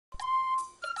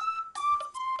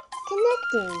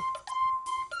Connecting.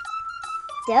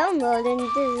 Download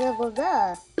invisible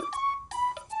duh.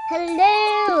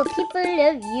 Hello, people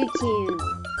of YouTube.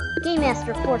 Game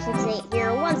Master 468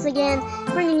 here, once again,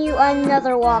 bringing you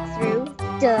another walkthrough.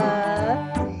 Duh.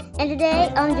 And today,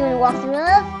 I'm doing a walkthrough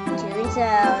of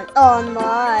Toontown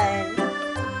online.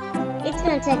 It's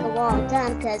gonna take a long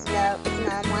time because, no, it's an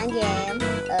online game,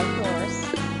 of course.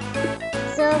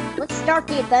 So, let's start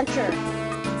the adventure.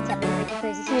 Tap on the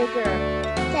crazy snooker.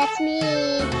 That's me.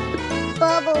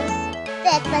 Bubbles.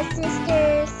 That's my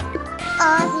sisters.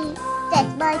 Ozzy.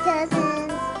 That's my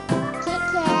cousins. Kit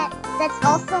Kat. That's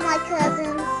also my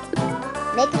cousins.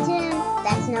 Make a tune.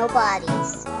 That's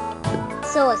nobody's.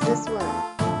 So is this one.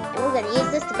 And we're gonna use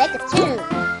this to make a tune.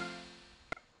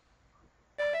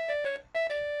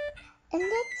 And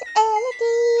let's all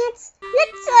dance.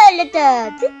 Let's all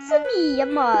dance. It's me,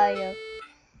 Amaya.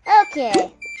 Okay.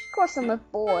 Of course I'm a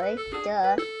boy.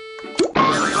 Duh.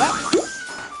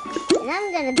 And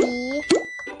I'm gonna be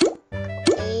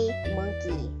a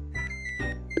monkey.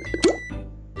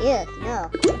 Ew, no.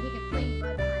 You can play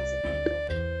mud pies at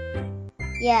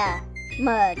people. Yeah,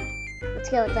 mud. Let's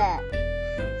go with that.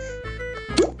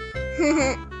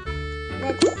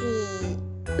 Let's see.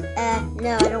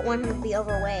 No, I don't want him to be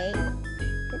overweight.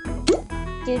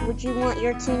 Dude, would you want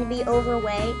your tune to be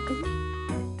overweight?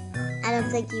 I don't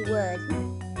think you would.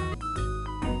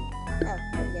 Oh,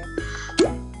 there we go.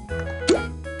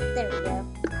 There we go.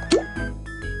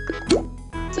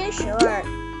 Too short.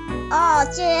 Oh,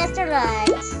 just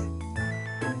right.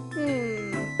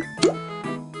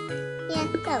 Yeah,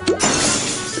 that'll do.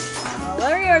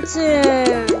 Color your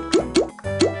tune.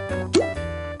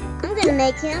 I'm gonna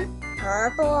make him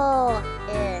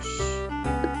purple-ish.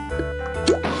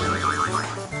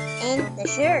 And the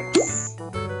shirts.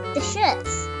 The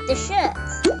shirts. The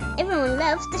shirts. Everyone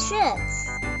loves the shirts.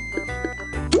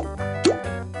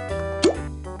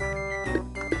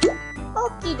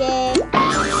 Okie doke.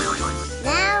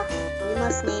 Now, we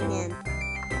must name him.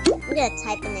 I'm gonna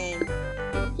type a name.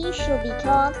 He shall be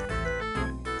called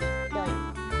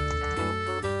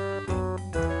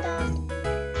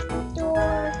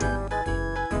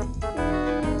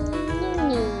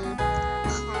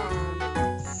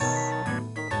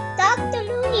Dr.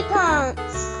 Looney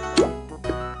Pumps.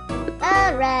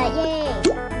 Alright, yay.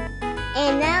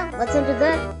 And now, let's enter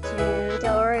the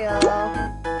tutorial.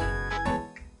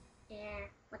 Yeah.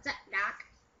 What's up, Doc?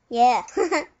 Yeah.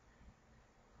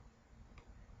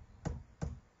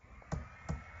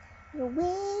 We're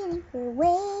waiting,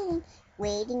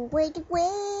 waiting,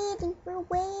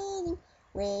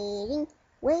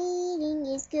 waiting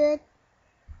is good.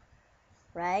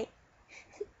 Right?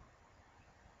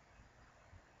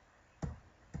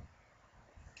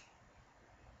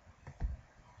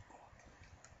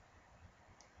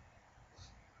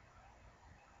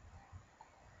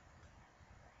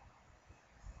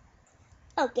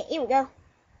 Okay, here we go.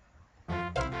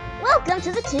 Welcome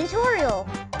to the Toon-torial.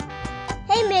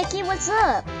 Hey Mickey, what's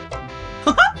up?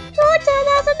 Toontown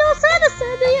has a new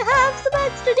citizen. Do you have some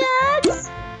extra gags?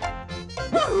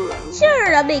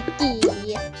 Sure, Mickey.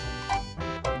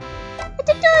 The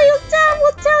tutorial time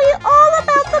will tell you all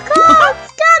about the cogs.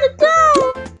 Gotta go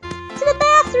to the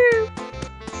bathroom.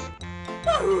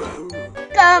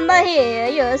 Come here,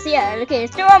 you'll see how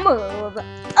kids do a move.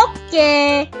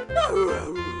 Okay.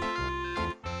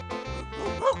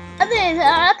 These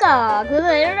are cogs, the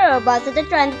little robots that are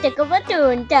trying to take over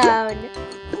Toontown.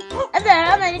 And there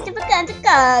are many different kinds of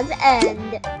cogs,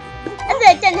 and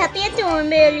they're 10 happy toon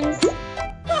buildings.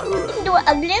 You can do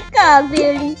ugly cog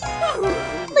buildings,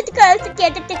 but the cogs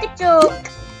together take a joke.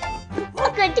 A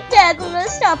good tag will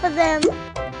stop them.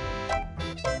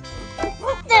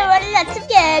 There are lots of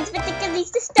gags, but take at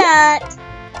least a start.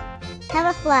 Have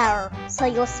a flower, so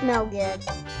you'll smell good.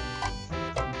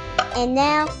 And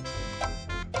now,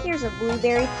 here's a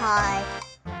blueberry pie.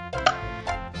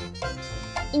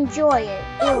 Enjoy it.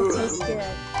 It will taste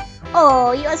good.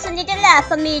 Oh, you also need a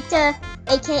laugh-o-meter,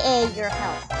 aka your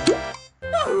health.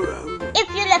 If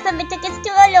your laugh-o-meter gets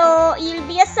too low, you'll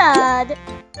be sad.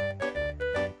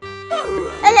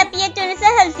 A happier tune is a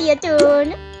healthier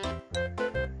tune.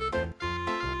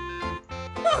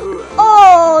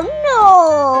 Oh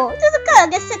no! The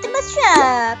cog has set him a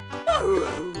trap.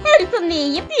 Help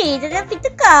me, please, and defeat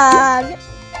the cog.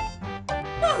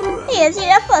 Yes, you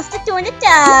are forced to do the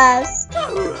task.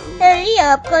 Hurry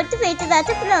up, go to face that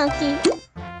flunky.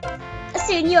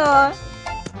 Senor.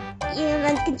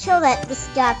 And the control that this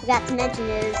guy forgot to mention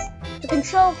is the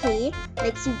control key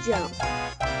makes you jump.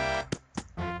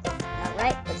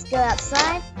 Alright, let's go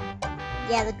outside.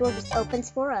 Yeah, the door just opens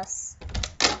for us.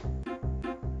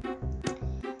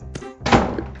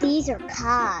 The These are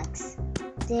cogs.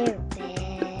 They're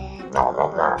bad.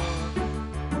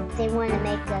 They want to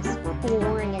make us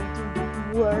boring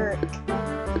and do work.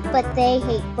 But they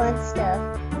hate fun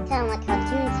stuff. Kind of like how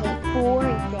toons hate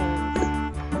boring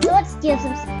things. So let's give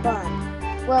them some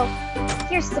fun. Well,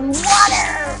 here's some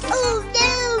water! Oh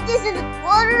no! This isn't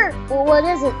water! Well, what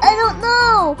is it? I don't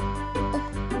know!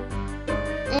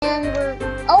 And we're...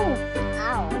 Oh!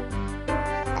 Ow.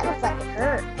 That looks like it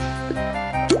hurt.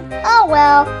 Oh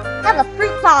well, have a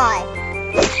fruit pie.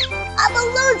 I'm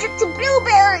allergic to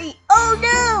blueberry. Oh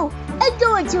no, I'm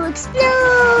going to explode.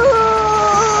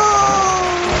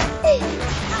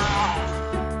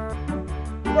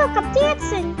 Welcome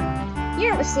dancing.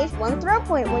 You received 1 throw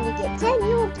point. When you get 10,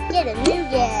 you will get a new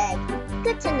gag.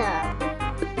 Good to know.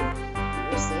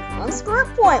 You received 1 score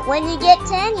point. When you get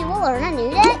 10, you will earn a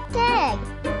new gag.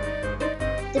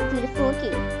 Defeat a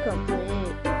flunky. Complete.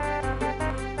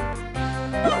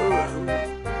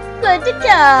 Good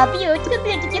job! You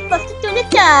completed your first Toon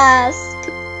task!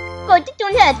 Go to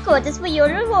Toon headquarters for your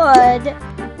reward!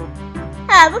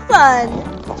 Have fun!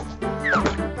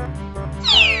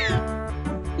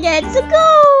 Let's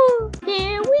go!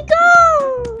 Here we go!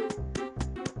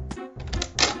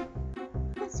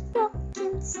 Let's walk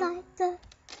inside the...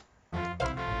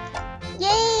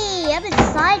 Yay! I'm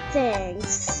inside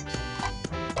things!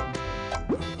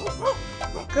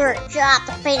 Good job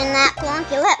defeating that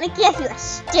flunky. Let me give you a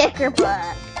sticker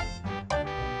book.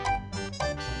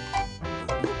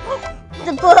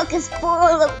 The book is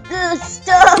full of good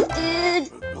stuff,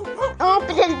 dude.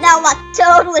 Open it and I'll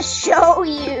totally show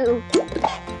you.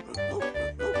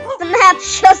 The map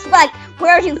shows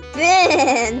where you've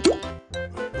been.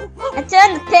 I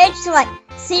turn the page to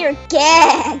see your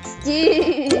gags,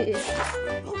 dude.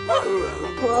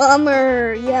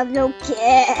 Bummer, you have no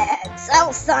gags. I will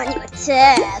assign you a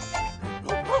task.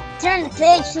 Turn the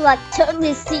page to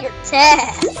totally see your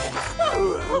task.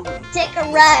 Take a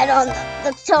ride on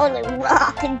the totally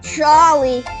rockin'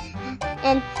 trolley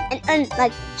and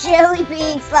jelly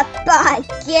beans by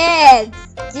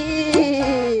gags,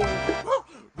 dude.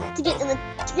 To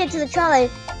get to the trolley,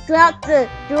 go out the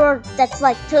door that's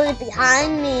totally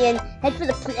behind me and head for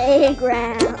the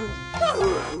playground.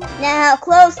 Now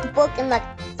close the book and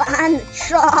find the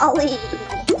trolley.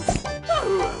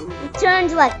 Return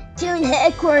to Toon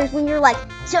headquarters when you're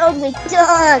totally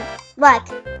done.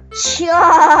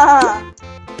 Cha.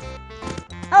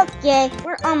 Okay,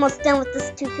 we're almost done with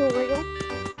this tutorial.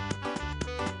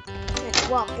 Let's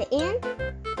walk it in.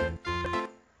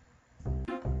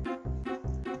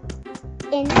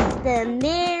 And it's the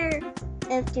mayor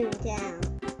of Toontown.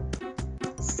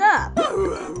 Sup?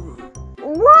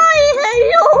 Why,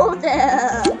 hello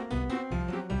there!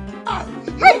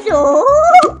 Hello?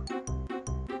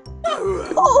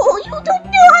 Oh, you don't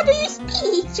know how to use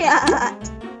speech chat!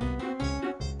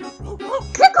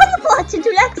 Click on the button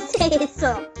to say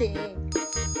something.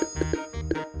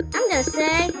 I'm gonna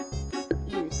say,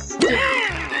 you stink.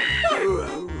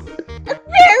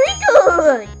 Very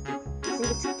good! You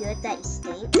think it's good that you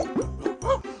stink?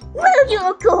 Well,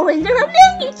 you're going. There are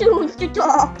many toons to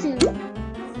talk to.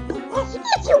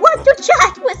 If you want to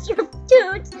chat with your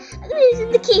toons using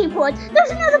the keyboard,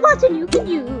 there's another button you can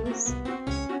use.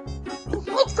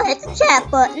 It's a chat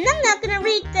button. I'm not gonna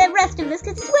read the rest of this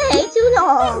because it's way too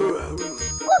long.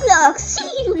 Good luck.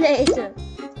 See you later.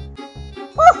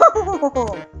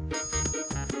 Oh.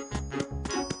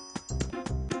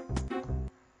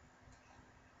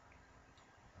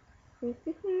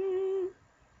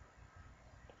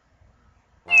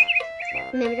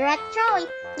 Remember to ride the trolley.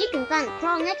 You can find the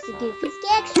trolley next to Goofy's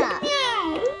Gag Shop.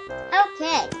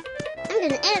 Okay, I'm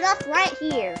gonna end it off right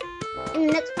here. In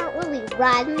the next part, we'll be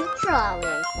riding the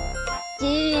trolley.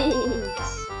 Dudes.